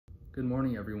Good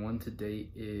morning, everyone. Today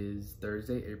is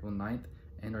Thursday, April 9th,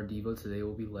 and our Devo today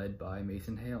will be led by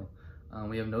Mason Hale.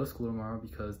 We have no school tomorrow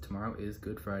because tomorrow is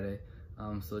Good Friday,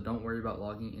 so don't worry about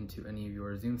logging into any of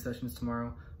your Zoom sessions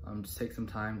tomorrow. Just take some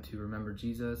time to remember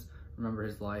Jesus, remember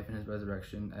his life and his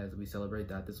resurrection as we celebrate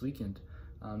that this weekend.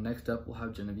 Next up, we'll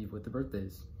have Genevieve with the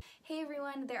birthdays. Hey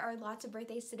everyone, there are lots of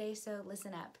birthdays today, so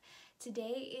listen up.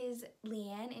 Today is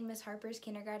Leanne in Miss Harper's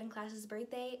kindergarten class's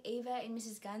birthday, Ava in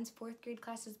Mrs. Gunn's 4th grade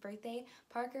class's birthday,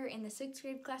 Parker in the 6th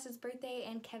grade class's birthday,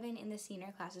 and Kevin in the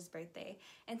senior class's birthday.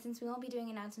 And since we won't be doing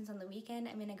announcements on the weekend,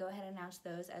 I'm going to go ahead and announce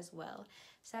those as well.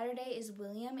 Saturday is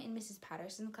William in Mrs.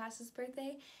 Patterson's class's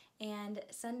birthday, and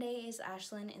Sunday is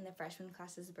Ashlyn in the freshman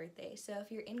class's birthday. So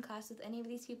if you're in class with any of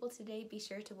these people today, be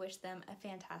sure to wish them a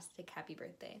fantastic happy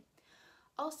birthday.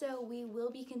 Also, we will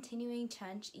be continuing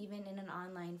Chunch even in an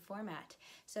online format.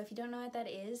 So if you don't know what that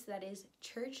is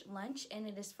church lunch, and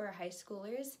it is for high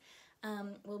schoolers.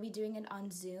 We'll be doing it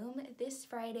on Zoom this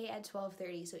Friday at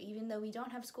 12:30. So even though we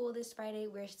don't have school this Friday,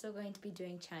 we're still going to be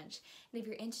doing Chunch. And if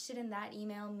you're interested in that,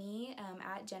 email me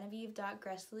at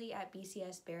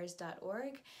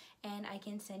genevieve.gressley@bcsbears.org, and I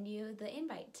can send you the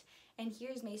invite. And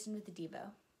here's Mason with the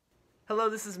Devo. Hello,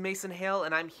 this is Mason Hale,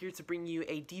 and I'm here to bring you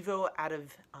a Devo out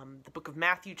of the book of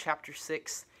Matthew, chapter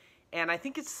 6. And I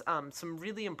think it's some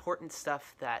really important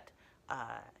stuff that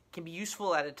can be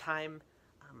useful at a time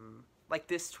like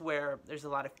this, where there's a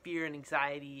lot of fear and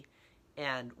anxiety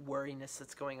and worriness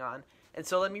that's going on. And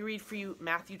so let me read for you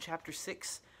Matthew chapter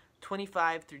 6,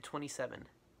 25 through 27.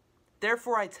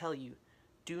 Therefore I tell you,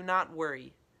 do not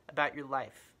worry about your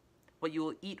life, what you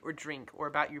will eat or drink, or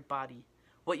about your body,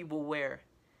 what you will wear.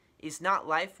 Is not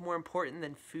life more important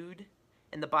than food,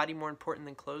 and the body more important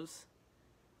than clothes?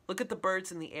 Look at the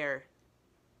birds in the air.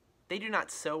 They do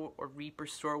not sow or reap or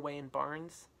store away in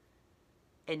barns,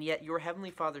 and yet your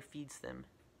heavenly Father feeds them.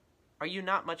 Are you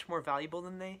not much more valuable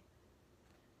than they?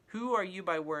 Who of you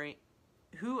by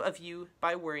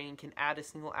worrying can add a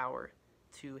single hour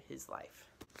to his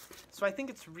life? So I think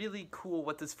it's really cool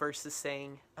what this verse is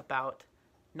saying about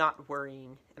not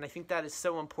worrying, and I think that is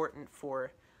so important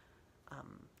for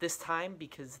this time,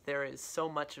 because there is so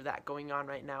much of that going on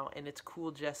right now, and it's cool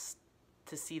just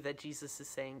to see that Jesus is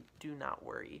saying, do not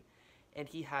worry. And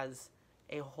he has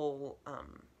a whole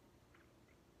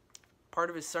part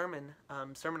of his sermon,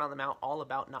 Sermon on the Mount, all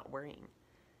about not worrying.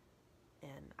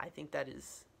 And I think that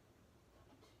is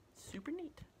super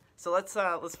neat. So let's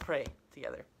pray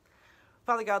together.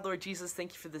 Father God, Lord Jesus,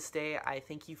 thank you for this day. I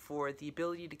thank you for the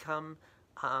ability to come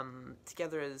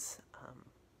together as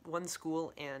one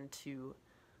school and to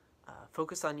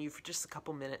focus on you for just a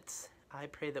couple minutes. I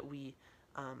pray that we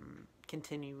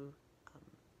continue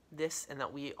this, and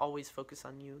that we always focus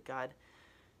on you, God.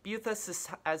 Be with us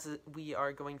as we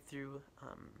are going through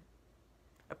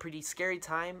a pretty scary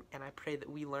time, and I pray that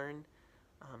we learn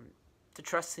to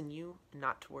trust in you and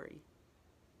not to worry.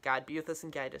 God, be with us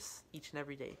and guide us each and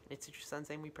every day. And it's in your Son's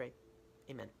name we pray.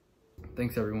 Amen.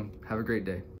 Thanks, everyone. Have a great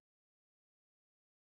day.